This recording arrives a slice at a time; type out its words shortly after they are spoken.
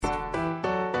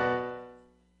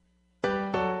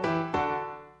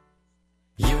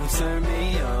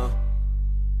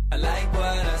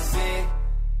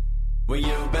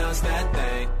bounce that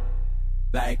thing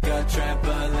like a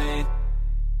trampoline.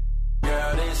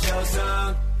 Girl, it's your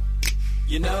song.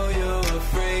 You know you're a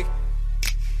freak.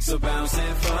 So bounce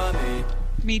it for me.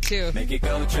 Me too. Make it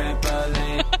go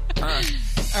trampoline.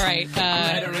 All right.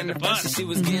 I'm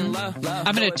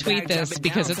going to tweet this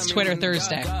because it's Twitter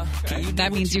Thursday.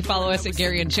 That means you follow us at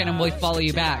Gary and Shannon. We'll follow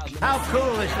you back. How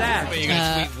cool is that? Wait, you going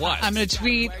to tweet what? I'm going to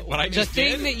tweet the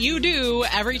thing that you do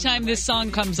every time this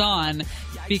song comes on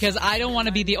because I don't want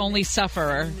to be the only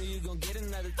sufferer.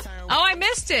 Oh, I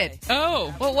missed it.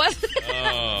 Oh. What was it?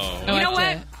 Oh. You know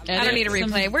what? I don't need a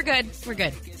replay. We're good. We're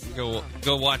good. Go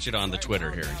watch it on the Twitter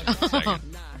here in just a second.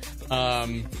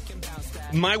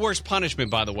 My worst punishment,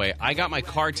 by the way, I got my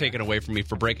car taken away from me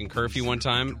for breaking curfew one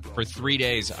time. For 3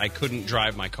 days, I couldn't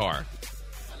drive my car.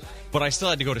 But I still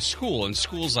had to go to school, and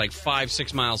school's like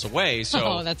 5-6 miles away.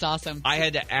 So that's awesome. I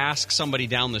had to ask somebody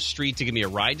down the street to give me a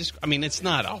ride. I mean, it's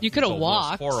not you could have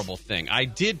walked. Horrible thing. I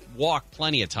did walk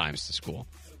plenty of times to school.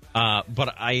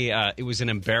 But it was an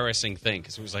embarrassing thing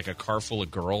because it was like a car full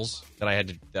of girls that I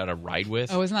had to ride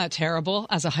with. Oh, isn't that terrible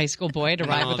as a high school boy to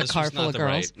ride with a car full of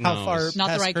girls? How far not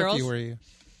past the right curfew girls? were you?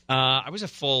 I was a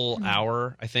full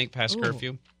hour, I think, past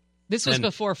curfew. This was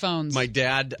before phones. My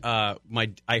dad, my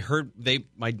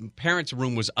parents'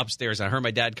 room was upstairs. I heard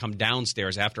my dad come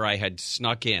downstairs after I had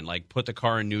snuck in, like put the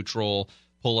car in neutral,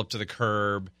 pull up to the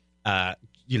curb,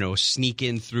 sneak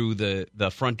in through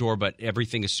the front door, but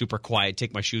everything is super quiet,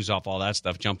 take my shoes off, all that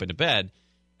stuff, jump into bed.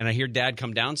 And I hear Dad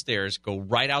come downstairs, go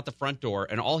right out the front door,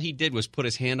 and all he did was put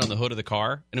his hand on the hood of the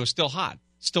car, and it was still hot,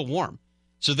 still warm.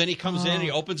 So then he comes in, he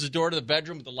opens the door to the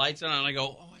bedroom with the lights on, and I go,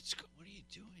 what are you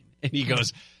doing? And he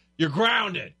goes, you're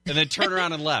grounded. And then turned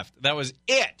around and left. That was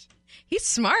it. He's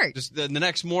smart. Just the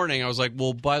next morning, I was like,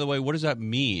 well, by the way, what does that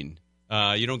mean?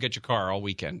 You don't get your car all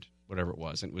weekend, whatever it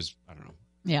was. And it was, I don't know.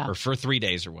 Yeah. Or for 3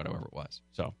 days or whatever it was.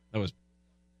 So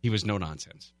he was no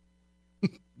nonsense.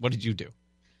 What did you do?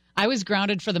 I was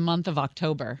grounded for the month of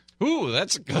October. Ooh,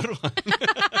 that's a good one.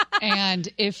 And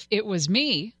if it was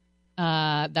me,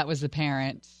 that was the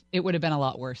parent, it would have been a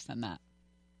lot worse than that.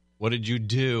 What did you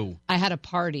do? I had a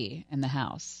party in the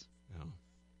house,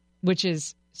 which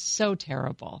is so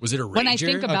terrible. Was it a rager? When I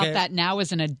think about that now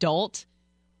as an adult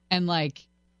and like...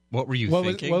 What were you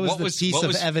thinking? What was the piece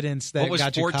of evidence that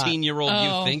got you caught? What was 14-year-old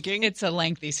you thinking? It's a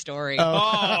lengthy story.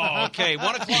 Oh, okay.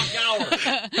 1 o'clock hour.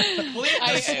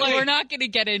 We're not going to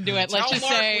get into it. Let's just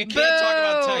say we can't talk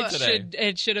about tech today.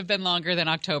 It should have been longer than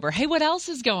October. Hey, what else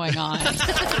is going on?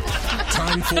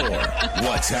 Time for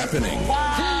What's Happening. You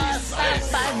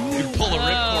pull a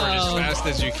ripcord as fast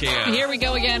as you can. Here we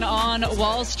go again on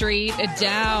Wall Street.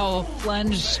 Dow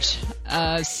plunged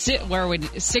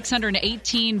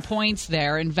 618 points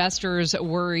there. Investors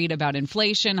worried about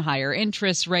inflation, higher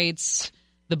interest rates,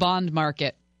 the bond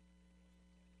market.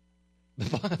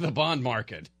 The bond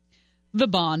market. The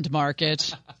bond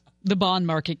market. The bond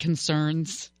market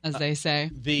concerns, as they say.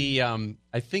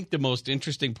 I think the most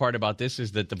interesting part about this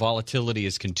is that the volatility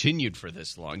has continued for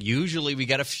this long. Usually we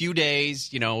get a few days,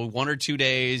 1 or 2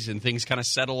 days, and things kind of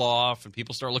settle off and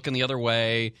people start looking the other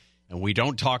way, and we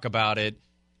don't talk about it.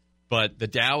 But the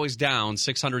Dow is down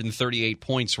 638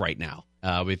 points right now.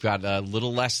 We've got a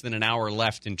little less than an hour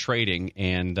left in trading,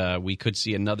 and we could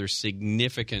see another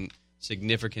significant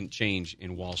change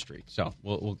in Wall Street. So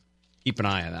we'll keep an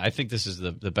eye on that. I think this is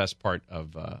the best part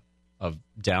of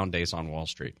down days on Wall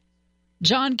Street.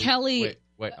 John Kelly.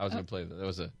 Wait! I was going to play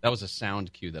that. That was a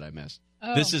sound cue that I missed.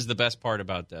 Oh. This is the best part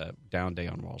about the down day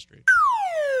on Wall Street.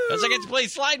 Because I get to play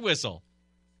slide whistle.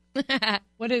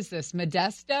 What is this?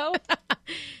 Modesto?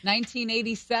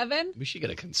 1987? We should get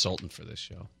a consultant for this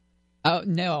show. Oh,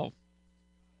 no.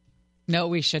 No,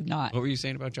 we should not. What were you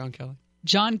saying about John Kelly?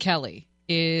 John Kelly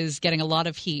is getting a lot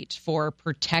of heat for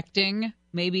protecting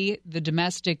maybe the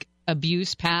domestic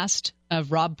abuse past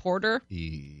of Rob Porter.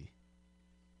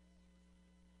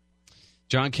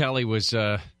 John Kelly was...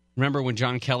 remember when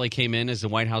John Kelly came in as the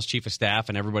White House chief of staff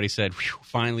and everybody said,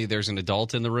 finally there's an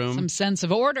adult in the room? Some sense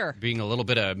of order. Being a little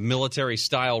bit of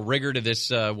military-style rigor to this,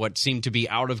 what seemed to be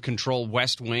out-of-control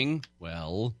West Wing.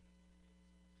 Well,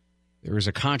 there is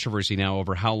a controversy now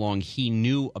over how long he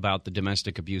knew about the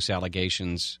domestic abuse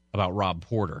allegations about Rob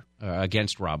Porter,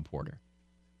 against Rob Porter.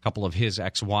 A couple of his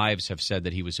ex-wives have said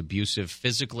that he was abusive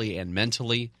physically and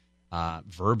mentally,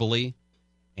 verbally,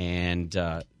 and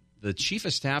the chief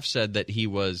of staff said that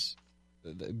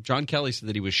John Kelly said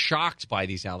that he was shocked by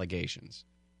these allegations.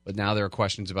 But now there are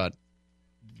questions about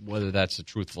whether that's a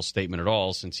truthful statement at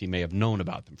all, since he may have known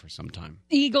about them for some time.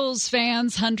 Eagles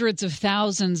fans, hundreds of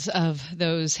thousands of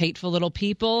those hateful little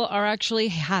people, are actually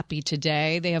happy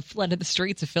today. They have flooded the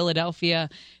streets of Philadelphia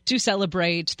to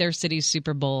celebrate their city's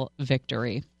Super Bowl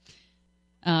victory.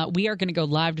 We are going to go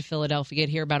live to Philadelphia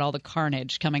to hear about all the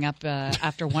carnage coming up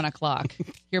after 1 o'clock.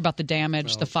 Hear about the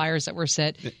damage, the fires that were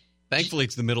set. Thankfully,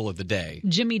 it's the middle of the day.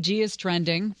 Jimmy G is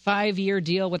trending. 5-year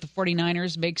deal with the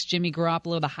 49ers makes Jimmy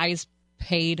Garoppolo the highest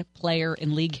paid player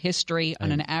in league history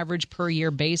on an average per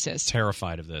year basis.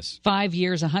 Terrified of this. 5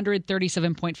 years,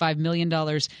 $137.5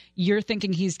 million. You're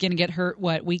thinking he's going to get hurt,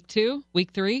 what, week 2?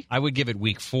 Week 3? I would give it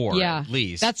week 4 at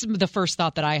least. That's the first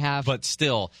thought that I have. But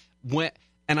still,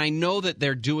 and I know that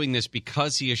they're doing this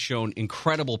because he has shown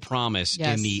incredible promise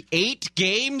in the 8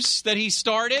 games that he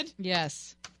started.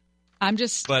 Yes. I'm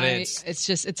just, but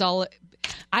it's all,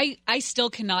 I still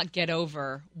cannot get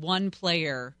over one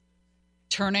player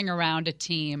turning around a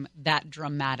team that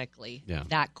dramatically,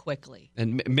 that quickly.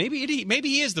 And maybe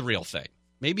he is the real thing.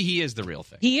 Maybe he is the real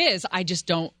thing. He is. I'm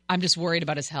just worried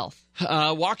about his health.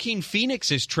 Joaquin Phoenix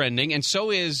is trending, and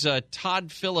so is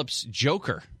Todd Phillips'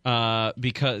 Joker,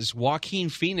 because Joaquin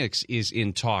Phoenix is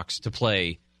in talks to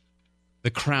play the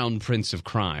Crown Prince of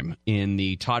Crime in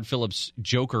the Todd Phillips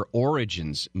Joker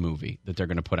Origins movie that they're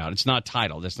going to put out. It's not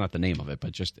titled. That's not the name of it,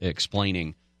 but just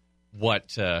explaining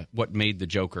what made the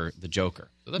Joker the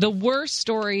Joker. The worst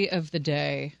story of the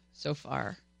day so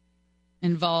far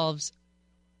involves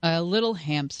a little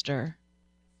hamster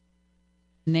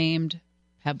named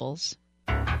Pebbles.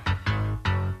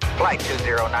 Flight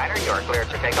 209er, you are cleared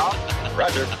for takeoff.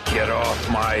 Roger. Get off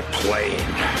my plane.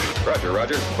 Roger,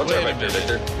 Roger. What's up,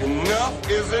 Victor? Enough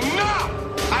is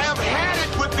enough. I have had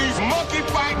it with these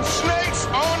monkey-fighting snakes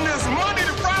on this Monday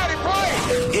to Friday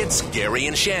plane. It's Gary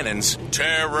and Shannon's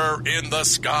Terror in the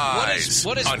Skies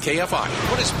what is on KFI.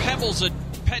 What does Pebbles, a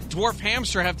pet dwarf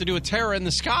hamster, have to do with Terror in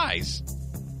the Skies?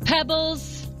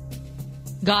 Pebbles,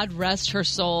 God rest her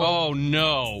soul. Oh,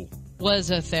 no.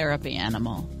 Was a therapy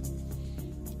animal.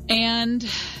 And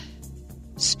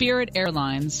Spirit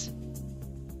Airlines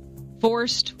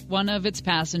forced one of its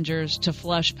passengers to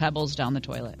flush Pebbles down the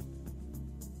toilet.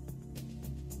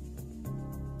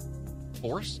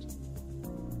 Forced?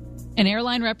 An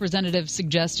airline representative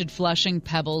suggested flushing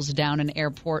Pebbles down an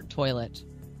airport toilet.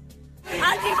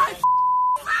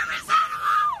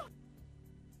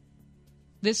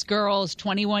 This girl is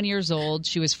 21 years old.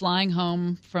 She was flying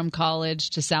home from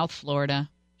college to South Florida.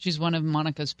 She's one of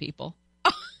Monica's people.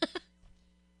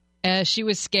 She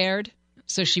was scared,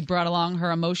 so she brought along her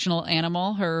emotional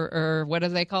animal, her what are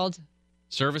they called?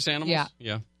 Service animals?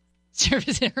 Yeah.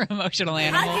 Service her emotional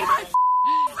animal.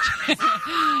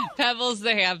 Pebbles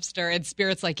the hamster, and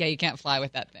Spirit's like, yeah, you can't fly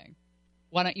with that thing.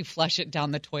 Why don't you flush it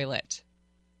down the toilet?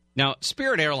 Now,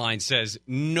 Spirit Airlines says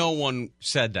no one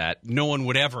said that. No one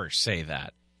would ever say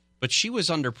that. But she was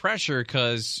under pressure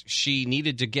because she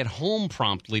needed to get home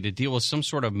promptly to deal with some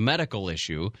sort of medical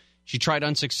issue. She tried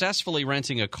unsuccessfully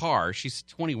renting a car. She's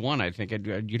 21, I think.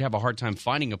 You'd have a hard time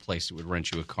finding a place that would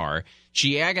rent you a car.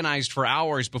 She agonized for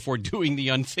hours before doing the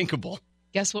unthinkable.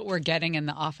 Guess what we're getting in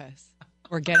the office?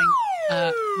 We're getting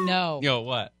no. Yo,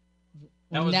 what?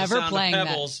 We're never playing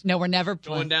that. No, we're never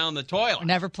going down the toilet. We're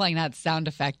never playing that sound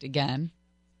effect again.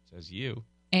 Says you.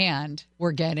 And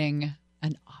we're getting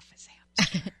an office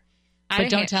hamster. But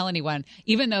don't tell anyone.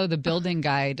 Even though the building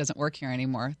guy doesn't work here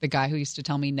anymore, the guy who used to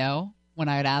tell me no when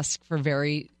I would ask for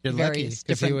You're lucky,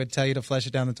 because he would tell you to flush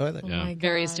it down the toilet. Yeah.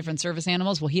 Various different service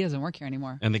animals. Well, he doesn't work here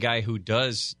anymore. And the guy who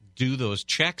does do those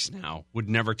checks now would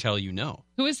never tell you no.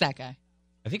 Who is that guy?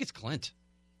 I think it's Clint.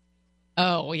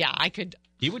 Oh, yeah, I could.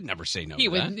 He would never say no He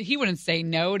wouldn't say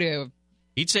no to.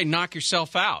 He'd say, knock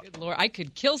yourself out. Lord, I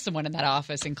could kill someone in that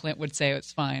office, and Clint would say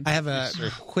it's fine. I have a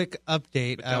quick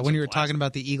update. When you were talking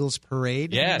about the Eagles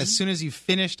parade, yes. As soon as you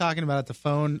finished talking about it, the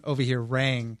phone over here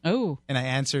rang. Oh. And I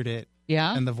answered it.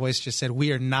 Yeah? And the voice just said,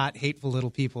 "We are not hateful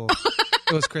little people."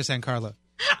 It was Chris and Carla.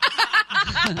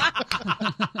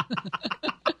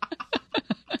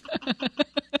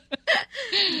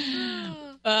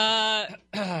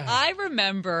 I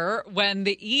remember when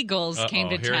the Eagles came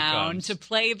to town to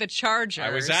play the Chargers. I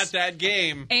was at that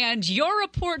game. And your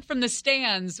report from the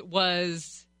stands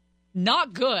was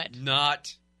not good.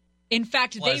 Not In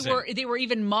fact, pleasant. they were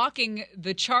even mocking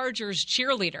the Chargers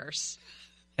cheerleaders.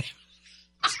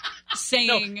 Saying,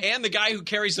 no, and the guy who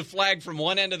carries the flag from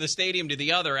one end of the stadium to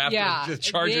the other after the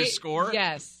Chargers score.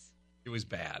 Yes. It was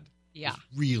bad. Yeah. It was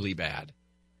really bad.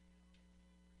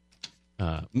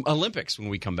 Olympics when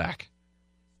we come back.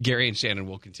 Gary and Shannon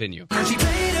will continue. She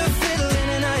played a fiddle in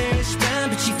an Irish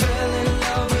band, but she fell in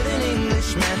love with an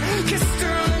Englishman. Kissed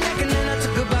her on the neck and then I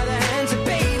took her by the hand. Said,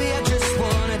 baby, I just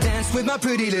want to dance with my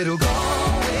pretty little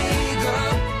Galway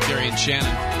girl. Gary and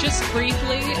Shannon. Just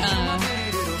briefly,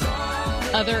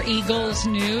 other Eagles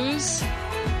news.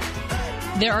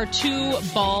 There are 2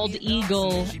 bald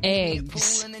eagle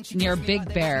eggs near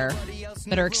Big Bear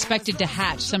that are expected to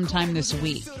hatch sometime this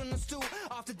week.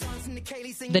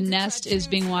 The nest is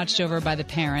being watched over by the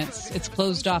parents. It's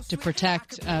closed off to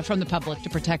protect from the public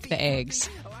to protect the eggs.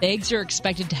 The eggs are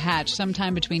expected to hatch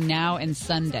sometime between now and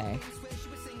Sunday.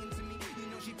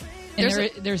 And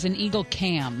there's an eagle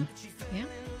cam. Yeah.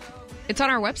 It's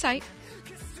on our website.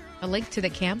 A link to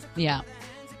the cam. Yeah.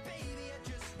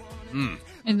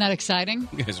 Isn't that exciting?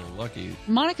 You guys are lucky.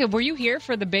 Monica, were you here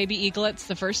for the baby eaglets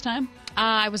the first time?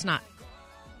 I was not.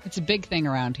 It's a big thing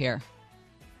around here.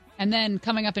 And then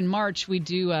coming up in March, we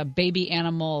do a baby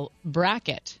animal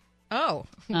bracket. Oh,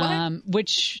 what?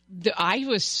 Which I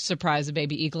was surprised the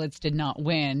baby eaglets did not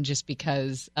win just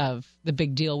because of the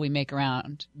big deal we make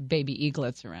around baby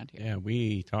eaglets around here. Yeah,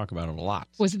 we talk about it a lot.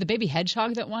 Was it the baby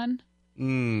hedgehog that won?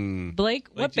 Blake,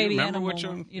 what baby animal? Which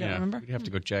one? You don't remember? You'd have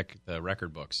to go check the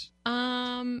record books.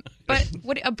 But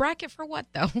a bracket for what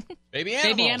though? Baby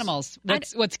animals. Baby animals.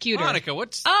 What's cuter? Monica,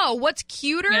 what's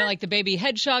cuter? You know, like the baby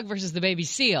hedgehog versus the baby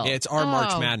seal. Yeah, it's our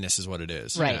March Madness is what it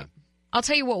is. Right. Yeah. I'll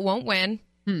tell you what won't win.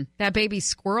 That baby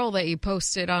squirrel that you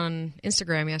posted on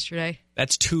Instagram yesterday.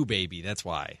 That's 2 baby. That's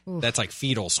why. Oof. That's like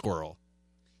fetal squirrel.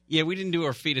 Yeah, we didn't do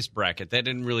our fetus bracket. That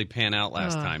didn't really pan out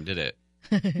last time, did it?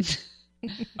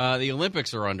 The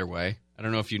Olympics are underway. I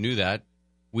don't know if you knew that.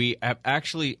 We have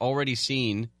actually already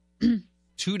seen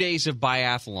 2 days of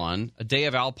biathlon, a day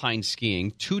of alpine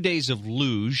skiing, 2 days of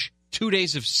luge, 2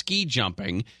 days of ski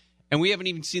jumping, and we haven't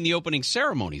even seen the opening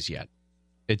ceremonies yet.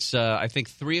 It's, I think,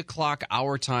 3 o'clock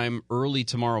our time early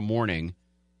tomorrow morning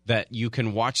that you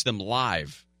can watch them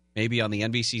live, maybe on the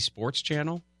NBC Sports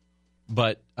channel.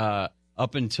 But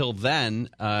up until then,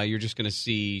 you're just going to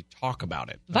see talk about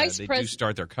it. They do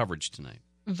start their coverage tonight.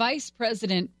 Vice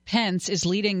President Pence is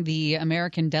leading the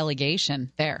American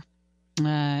delegation there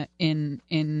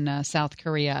in South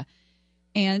Korea.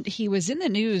 And he was in the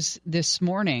news this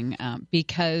morning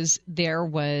because there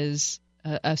was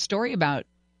a story about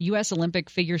U.S.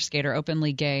 Olympic figure skater,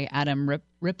 openly gay Adam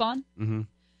Rippon,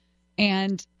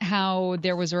 and how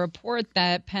there was a report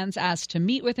that Pence asked to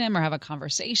meet with him or have a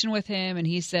conversation with him, and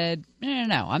he said,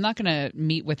 no, I'm not going to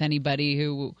meet with anybody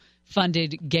who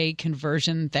funded gay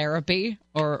conversion therapy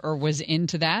or was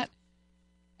into that.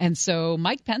 And so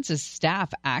Mike Pence's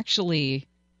staff actually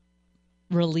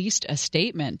released a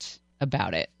statement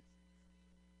about it.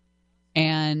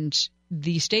 And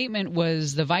the statement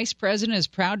was, the vice president is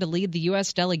proud to lead the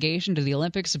U.S. delegation to the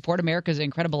Olympics, support America's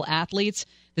incredible athletes.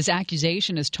 This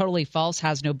accusation is totally false,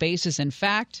 has no basis in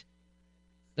fact.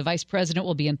 The vice president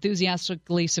will be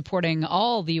enthusiastically supporting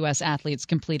all the U.S. athletes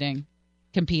competing.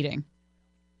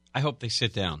 I hope they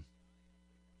sit down.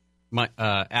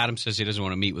 Adam says he doesn't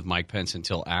want to meet with Mike Pence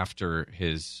until after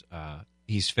he's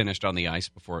finished on the ice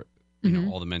before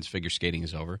all the men's figure skating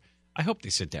is over. I hope they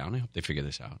sit down. I hope they figure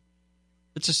this out.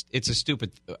 It's a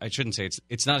stupid. I shouldn't say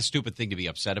it's not a stupid thing to be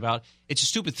upset about. It's a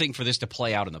stupid thing for this to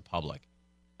play out in the public.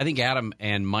 I think Adam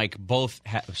and Mike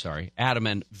Adam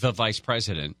and the vice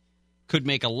president could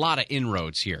make a lot of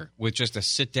inroads here with just a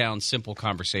sit down, simple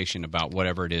conversation about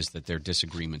whatever it is that their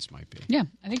disagreements might be. Yeah,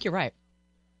 I think you're right.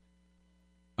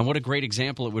 And what a great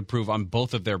example it would prove on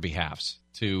both of their behalves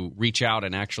to reach out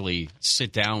and actually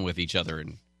sit down with each other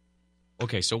and.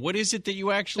 Okay, so what is it that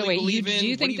you actually believe in? Do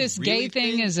you think this gay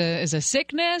thing is a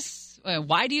sickness?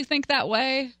 Why do you think that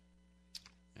way?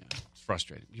 Yeah, it's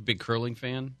frustrating. You a big curling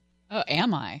fan? Oh,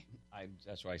 am I?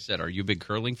 That's what I said. Are you a big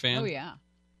curling fan? Oh, yeah.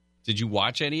 Did you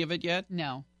watch any of it yet?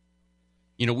 No.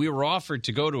 You know, we were offered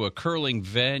to go to a curling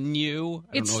venue.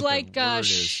 It's like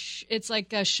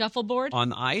a shuffleboard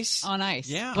on ice. On ice.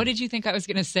 Yeah. What did you think I was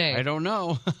going to say? I don't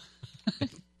know.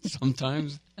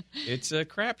 Sometimes it's a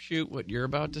crapshoot what you're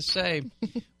about to say.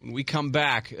 When we come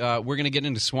back, we're going to get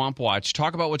into Swamp Watch,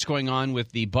 talk about what's going on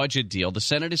with the budget deal. The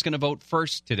Senate is going to vote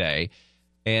first today,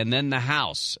 and then the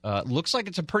House. Looks like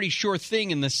it's a pretty sure thing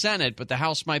in the Senate, but the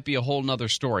House might be a whole nother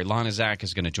story. Lana Zach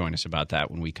is going to join us about that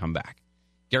when we come back.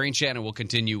 Gary and Shannon will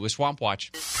continue with Swamp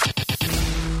Watch.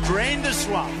 Drain the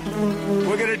swamp.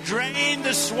 We're going to drain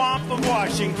the swamp of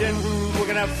Washington. We're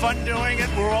going to have fun doing it.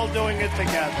 We're all doing it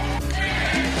together.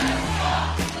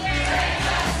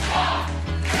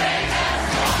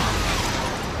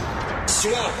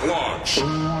 Swamp Watch.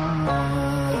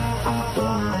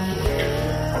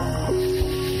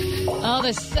 Oh,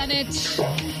 the Senate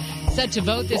set to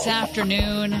vote this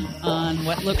afternoon on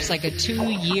what looks like a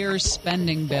 2-year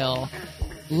spending bill.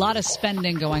 A lot of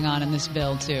spending going on in this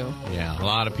bill, too. Yeah, a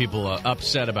lot of people are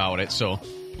upset about it. So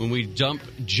when we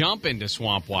jump into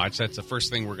Swamp Watch, that's the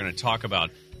first thing we're going to talk about.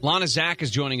 Lana Zach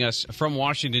is joining us from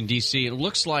Washington, D.C. It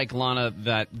looks like, Lana,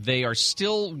 that they are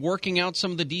still working out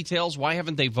some of the details. Why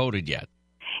haven't they voted yet?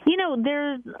 You know,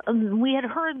 we had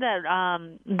heard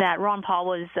that Ron Paul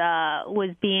was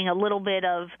being a little bit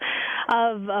of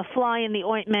a fly in the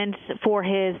ointment for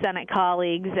his Senate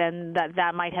colleagues, and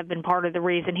that might have been part of the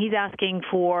reason. He's asking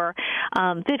for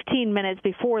 15 minutes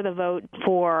before the vote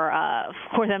for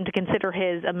them to consider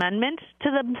his amendment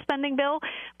to the spending bill,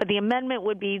 but the amendment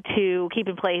would be to keep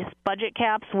in place budget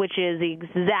caps, which is the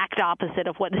exact opposite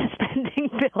of what the spending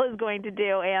bill is going to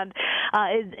do, and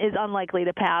is unlikely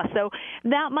to pass. So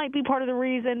that might be part of the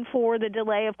reason for the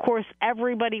delay. Of course,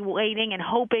 everybody waiting and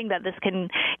hoping that this can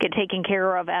get taken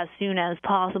care of as soon as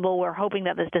possible. We're hoping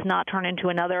that this does not turn into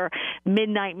another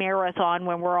midnight marathon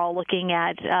when we're all looking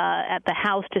at the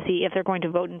House to see if they're going to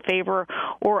vote in favor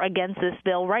or against this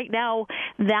bill. Right now,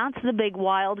 that's the big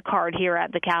wild card here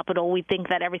at the Capitol. We think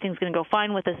that everything's going to go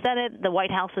fine with the Senate. The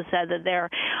White House has said that they're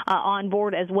on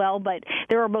board as well, but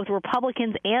there are both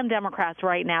Republicans and Democrats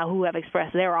right now who have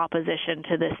expressed their opposition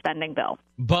to this spending bill.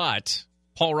 But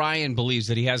Paul Ryan believes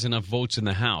that he has enough votes in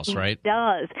the House, right? He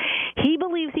does. He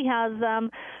believes he has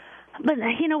them. But,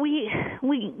 you know, we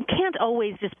can't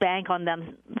always just bank on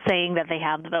them saying that they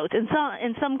have the votes.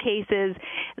 In some cases,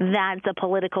 that's a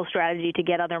political strategy to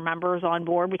get other members on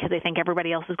board because they think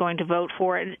everybody else is going to vote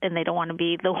for it and they don't want to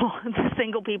be the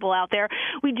single people out there.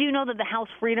 We do know that the House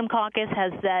Freedom Caucus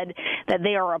has said that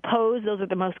they are opposed. Those are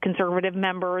the most conservative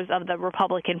members of the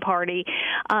Republican Party.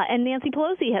 And Nancy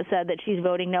Pelosi has said that she's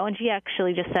voting no, and she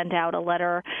actually just sent out a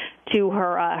letter to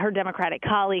her Democratic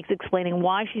colleagues explaining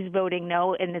why she's voting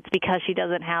no, and it's because she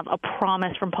doesn't have a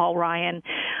promise from Paul Ryan,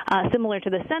 similar to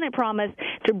the Senate promise,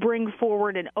 to bring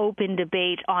forward an open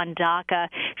debate on DACA.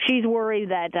 She's worried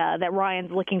that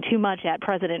Ryan's looking too much at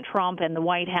President Trump and the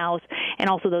White House and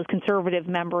also those conservative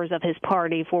members of his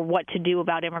party for what to do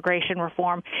about immigration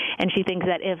reform. And she thinks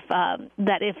that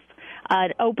if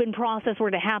an open process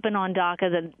were to happen on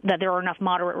DACA, that there are enough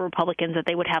moderate Republicans that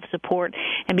they would have support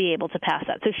and be able to pass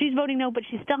that. So she's voting no, but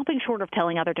she's stopping short of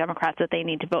telling other Democrats that they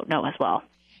need to vote no as well.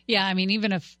 Yeah, I mean,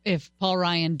 even if Paul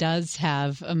Ryan does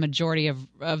have a majority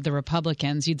of the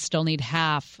Republicans, you'd still need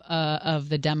half of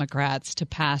the Democrats to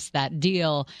pass that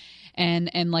deal.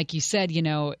 And like you said, you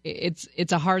know,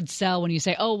 it's a hard sell when you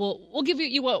say, oh, well, we'll give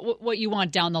you what you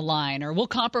want down the line, or we'll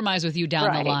compromise with you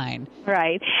down the line.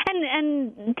 Right.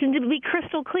 And to be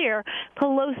crystal clear,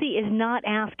 Pelosi is not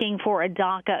asking for a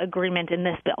DACA agreement in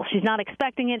this bill. She's not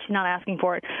expecting it. She's not asking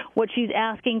for it. What she's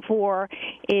asking for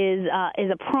is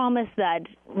a promise that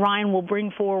Ryan will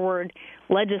bring forward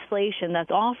legislation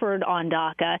that's offered on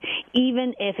DACA,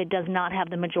 even if it does not have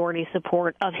the majority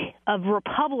support of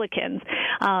Republicans,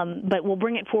 but will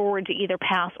bring it forward to either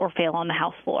pass or fail on the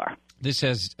House floor. This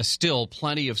has still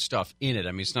plenty of stuff in it.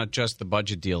 I mean, it's not just the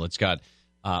budget deal. It's got,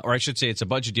 or I should say it's a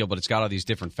budget deal, but it's got all these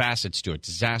different facets to it.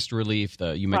 Disaster relief,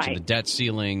 you mentioned the debt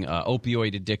ceiling,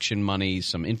 opioid addiction money,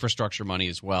 some infrastructure money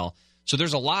as well. So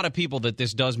there's a lot of people that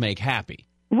this does make happy.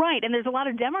 Right, and there's a lot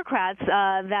of Democrats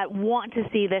that want to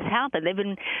see this happen. They've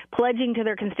been pledging to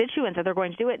their constituents that they're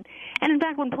going to do it. And in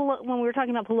fact, when we were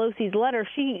talking about Pelosi's letter,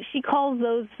 she calls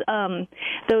those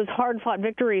hard-fought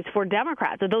victories for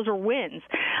Democrats, that those are wins.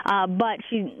 But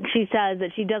she says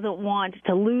that she doesn't want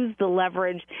to lose the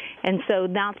leverage, and so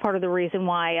that's part of the reason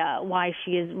why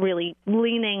she is really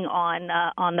leaning on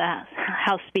the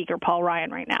House Speaker Paul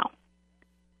Ryan right now.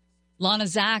 Lana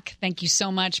Zach, thank you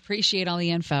so much. Appreciate all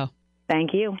the info.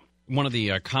 Thank you. One of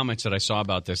the comments that I saw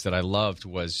about this that I loved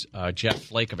was Jeff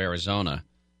Flake of Arizona.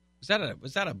 Was that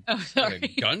a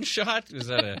gunshot? Was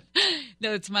that a?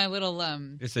 No, it's my little.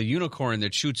 It's a unicorn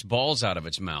that shoots balls out of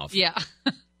its mouth. Yeah.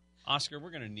 Oscar,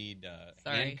 we're going to need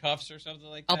handcuffs or something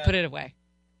like that. I'll put it away.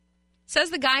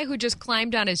 Says the guy who just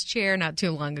climbed on his chair not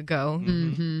too long ago.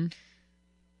 Mm-hmm.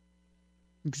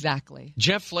 Exactly.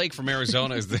 Jeff Flake from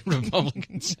Arizona is the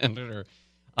Republican senator,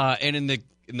 and in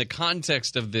the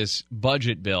context of this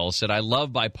budget bill, said, I love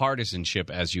bipartisanship,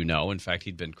 as you know. In fact,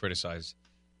 he'd been criticized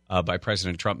by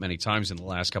President Trump many times in the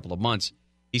last couple of months.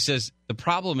 He says, the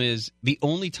problem is the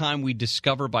only time we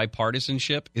discover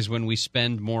bipartisanship is when we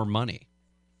spend more money.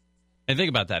 And think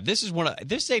about that. This is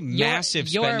a massive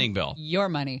spending bill. Your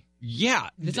money. Yeah.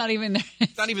 It's not even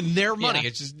it's not even their money.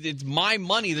 Yeah. It's my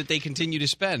money that they continue to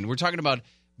spend. We're talking about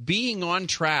being on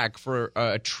track for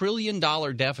a $1 trillion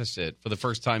deficit for the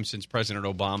first time since President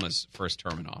Obama's first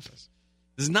term in office.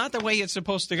 This is not the way it's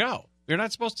supposed to go. You're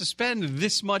not supposed to spend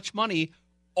this much money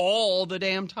all the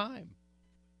damn time.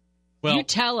 Well, you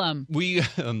tell them.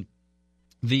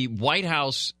 The White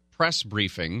House press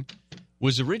briefing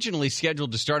was originally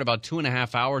scheduled to start about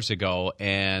 2.5 hours ago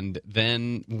and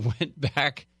then went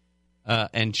back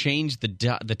and changed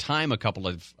the time a couple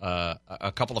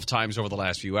of times over the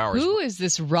last few hours. Who is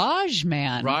this Raj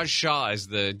man? Raj Shah is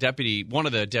one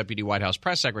of the deputy White House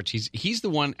press secretaries. He's the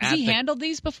one. Has he handled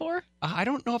these before? I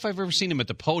don't know if I've ever seen him at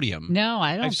the podium. No,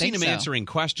 I don't. I've seen him answering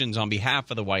questions on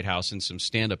behalf of the White House in some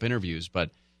stand-up interviews,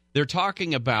 but they're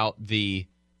talking about the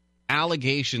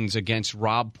allegations against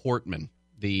Rob Portman,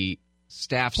 the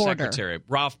staff secretary,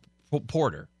 Rob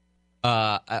Porter,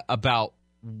 about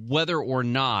whether or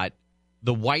not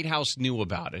the White House knew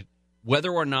about it,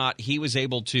 whether or not he was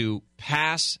able to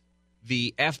pass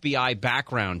the FBI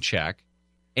background check,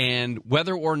 and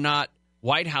whether or not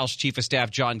White House Chief of Staff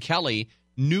John Kelly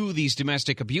knew these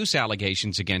domestic abuse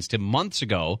allegations against him months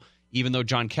ago, even though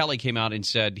John Kelly came out and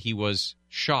said he was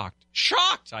shocked.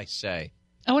 Shocked, I say.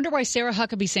 I wonder why Sarah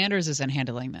Huckabee Sanders isn't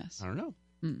handling this. I don't know.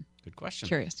 Good question.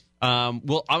 Curious. Well,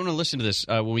 I'm going to listen to this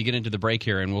when we get into the break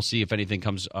here, and we'll see if anything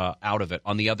comes out of it.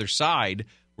 On the other side,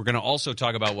 we're going to also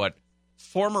talk about what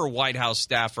former White House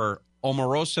staffer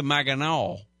Omarosa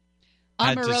Maganao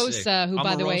had to say. Omarosa, who,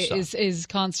 by the way, is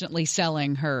constantly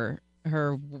selling her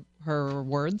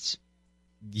words.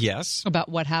 Yes. About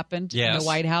what happened in the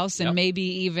White House, and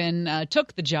maybe even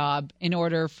took the job in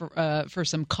order for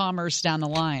some commerce down the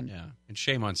line. Yeah, and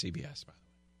shame on CBS, by the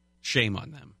way. Shame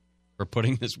on them for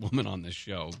putting this woman on this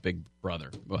show, Big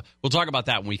Brother. We'll talk about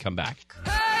that when we come back.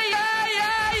 Hey, yeah,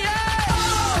 yeah, yeah.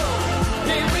 Oh,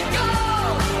 here we go.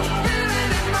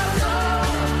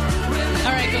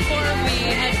 All right, before we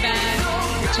head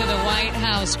back to the White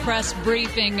House press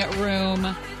briefing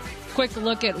room, quick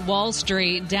look at Wall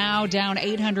Street. Dow down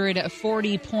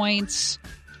 840 points.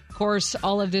 Of course,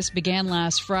 all of this began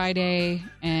last Friday,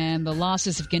 and the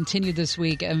losses have continued this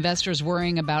week. Investors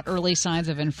worrying about early signs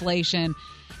of inflation.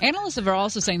 Analysts are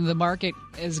also saying the market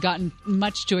has gotten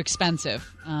much too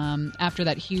expensive after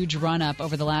that huge run-up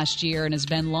over the last year and has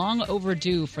been long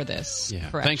overdue for this. Yeah.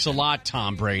 Correction. Thanks a lot,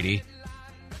 Tom Brady.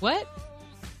 What?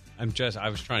 I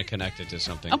was trying to connect it to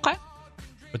something. Okay.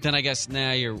 But then I guess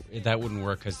that wouldn't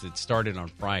work because it started on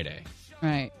Friday.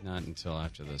 Right. Not until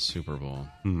after the Super Bowl.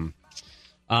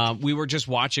 We were just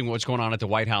watching what's going on at the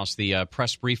White House, the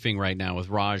press briefing right now with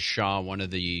Raj Shah, one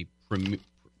of the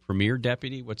premier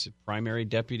deputy. What's it? Primary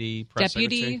deputy press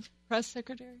secretary? Press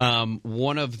secretary.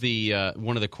 One of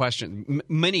the questions.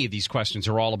 Many of these questions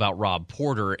are all about Rob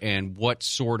Porter and what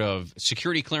sort of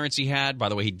security clearance he had. By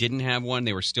the way, he didn't have one.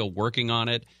 They were still working on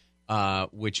it.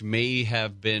 Which may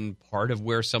have been part of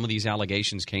where some of these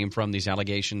allegations came from, these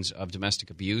allegations of domestic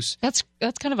abuse. That's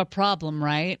kind of a problem,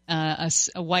 right? A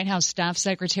White House staff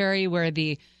secretary where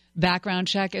the background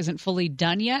check isn't fully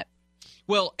done yet?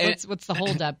 Well, what's the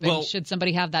holdup? And should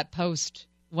somebody have that post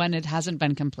when it hasn't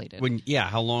been completed?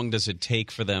 How long does it take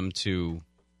for them to...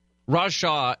 Raj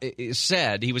Shah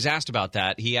said, he was asked about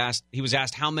that. He was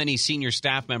asked how many senior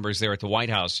staff members there at the White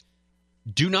House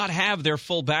do not have their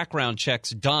full background checks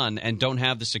done and don't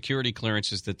have the security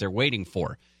clearances that they're waiting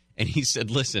for. And he said,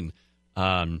 listen,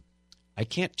 I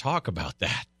can't talk about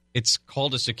that. It's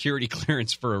called a security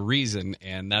clearance for a reason,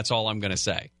 and that's all I'm going to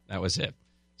say. That was it.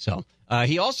 So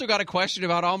he also got a question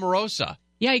about Omarosa.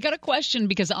 Yeah, he got a question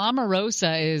because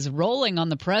Omarosa is rolling on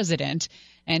the president,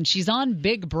 and she's on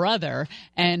Big Brother,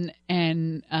 and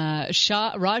Raj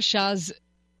Shah's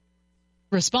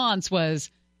response was,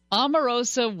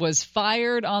 Omarosa was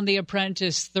fired on The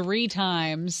Apprentice 3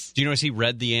 times. Do you notice he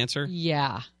read the answer?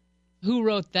 Yeah. Who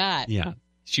wrote that? Yeah.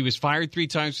 She was fired 3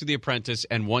 times for The Apprentice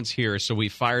and once here, so we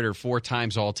fired her 4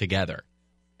 times altogether.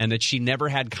 And that she never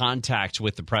had contact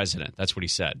with the president. That's what he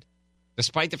said.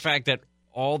 Despite the fact that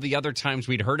all the other times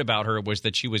we'd heard about her was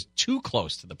that she was too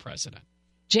close to the president.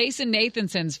 Jason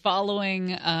Nathanson's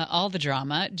following all the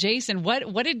drama. Jason, what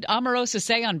did Omarosa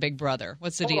say on Big Brother?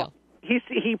 What's the deal?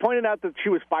 He pointed out that she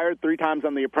was fired 3 times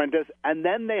on The Apprentice, and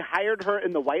then they hired her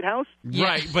in the White House. Yeah.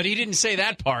 Right, but he didn't say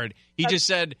that part. He just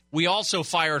said, we also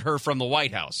fired her from the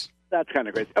White House. That's kind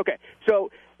of crazy. Okay,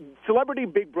 so Celebrity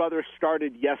Big Brother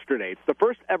started yesterday. It's the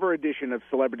first ever edition of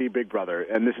Celebrity Big Brother,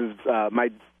 and this is my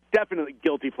definitely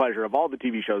guilty pleasure of all the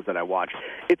TV shows that I watch.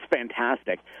 It's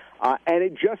fantastic. And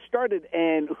it just started,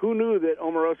 and who knew that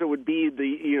Omarosa would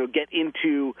get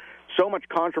into so much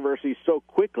controversy so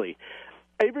quickly.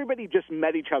 Everybody just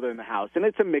met each other in the house, and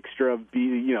it's a mixture of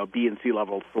B and C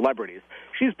level celebrities.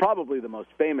 She's probably the most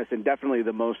famous and definitely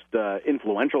the most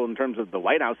influential in terms of the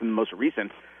White House and the most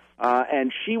recent.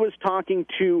 And she was talking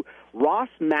to Ross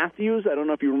Matthews. I don't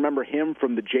know if you remember him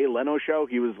from the Jay Leno show.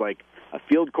 He was like a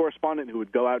field correspondent who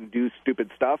would go out and do stupid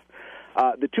stuff.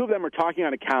 The two of them are talking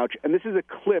on a couch, and this is a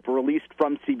clip released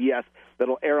from CBS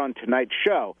that'll air on tonight's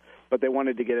show. but they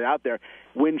wanted to get it out there.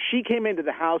 When she came into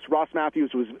the House, Ross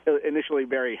Matthews was initially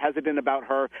very hesitant about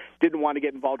her, didn't want to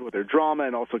get involved with her drama,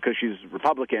 and also because she's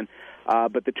Republican.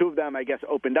 But the two of them, I guess,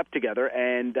 opened up together.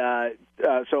 And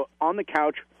so on the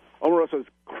couch, Omarosa's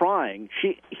crying.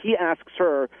 He asks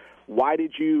her, why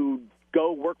did you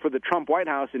go work for the Trump White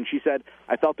House? And she said,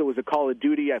 I felt it was a call of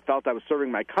duty. I felt I was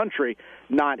serving my country,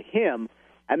 not him.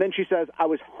 And then she says, I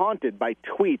was haunted by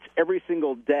tweets every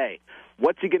single day.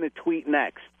 What's he going to tweet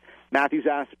next? Matthews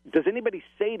asked, does anybody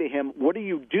say to him, what are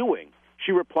you doing?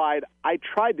 She replied, I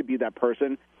tried to be that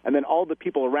person, and then all the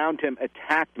people around him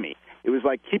attacked me. It was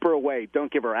like, keep her away,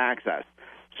 don't give her access.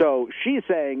 So she's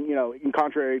saying, in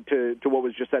contrary to what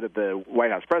was just said at the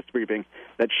White House press briefing,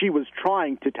 that she was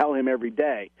trying to tell him every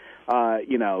day,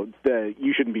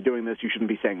 you shouldn't be doing this, you shouldn't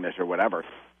be saying this, or whatever.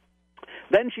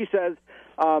 Then she says,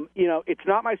 it's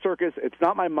not my circus, it's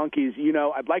not my monkeys.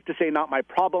 I'd like to say not my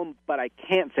problem, but I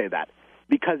can't say that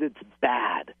because it's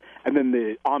bad. And then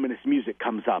the ominous music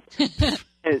comes up.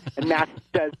 And Matt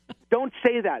says, don't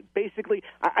say that. Basically,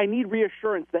 I need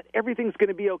reassurance that everything's going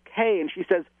to be okay. And she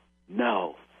says,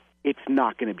 no, it's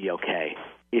not going to be okay.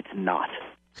 It's not.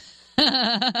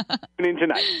 Tune in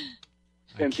tonight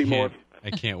and see more. I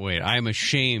can't wait. I am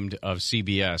ashamed of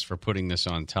CBS for putting this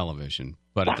on television.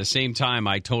 But at the same time,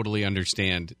 I totally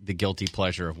understand the guilty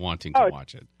pleasure of wanting to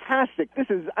watch it. Fantastic. This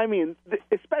is,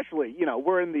 especially,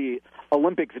 we're in the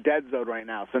Olympics dead zone right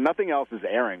now, so nothing else is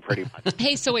airing pretty much.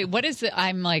 Hey, so wait, what is it?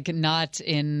 I'm not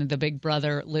in the Big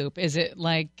Brother loop. Is it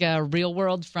like Real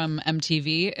World from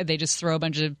MTV? They just throw a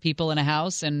bunch of people in a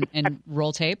house and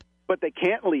roll tape? But they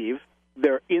can't leave.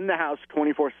 They're in the house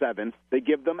 24/7. They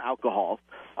give them alcohol,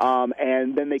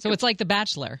 and then they. So it's like The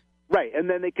Bachelor. Right, and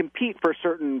then they compete for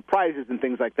certain prizes and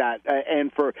things like that, and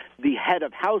for the head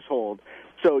of household.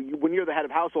 So when you're the head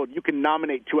of household, you can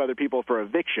nominate two other people for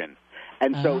eviction.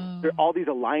 And so all these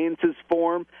alliances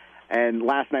form, and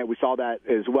last night we saw that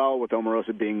as well with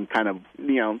Omarosa being kind of,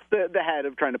 the head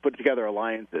of trying to put together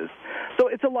alliances. So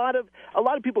it's a lot of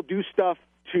people do stuff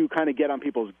to kind of get on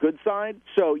people's good side,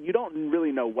 so you don't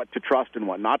really know what to trust and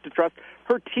what not to trust.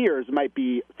 Her tears might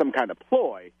be some kind of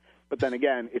ploy, but then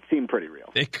again, it seemed pretty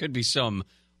real. It could be some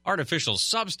artificial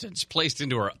substance placed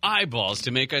into her eyeballs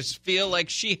to make us feel like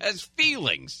she has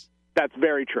feelings. That's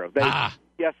very true.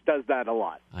 Yes, does that a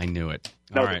lot. I knew it.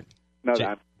 All right. No,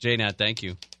 that. J-Nat, thank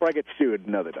you. Before I get sued,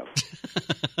 no, they don't.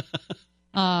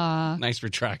 Nice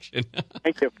retraction.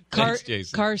 Thank you. Thanks,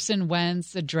 Jason. Carson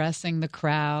Wentz addressing the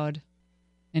crowd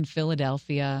in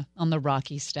Philadelphia on the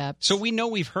Rocky Steps. So we know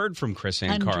we've heard from Chris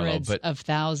Ancarlo, Hundreds but of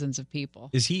thousands of people.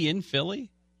 Is he in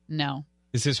Philly? No.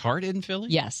 Is his heart in Philly?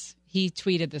 Yes. He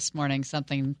tweeted this morning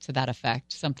something to that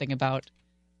effect, something about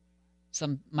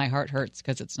my heart hurts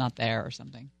because it's not there or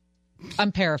something.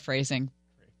 I'm paraphrasing,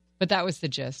 but that was the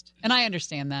gist. And I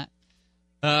understand that.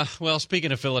 Well,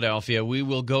 speaking of Philadelphia, we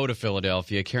will go to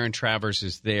Philadelphia. Karen Travers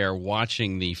is there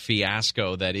watching the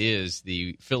fiasco that is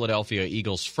the Philadelphia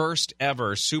Eagles' first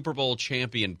ever Super Bowl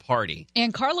champion party.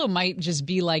 And Carlo might just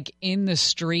be like in the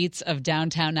streets of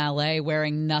downtown L.A.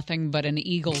 wearing nothing but an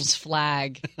Eagles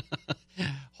flag.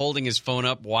 Holding his phone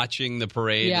up, watching the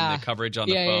parade and the coverage on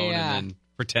the phone, and then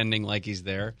pretending like he's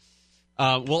there.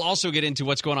 We'll also get into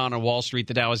what's going on Wall Street.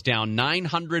 The Dow is down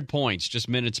 900 points just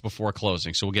minutes before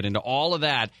closing. So we'll get into all of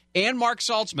that. And Mark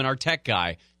Saltzman, our tech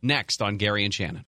guy, next on Gary and Shannon.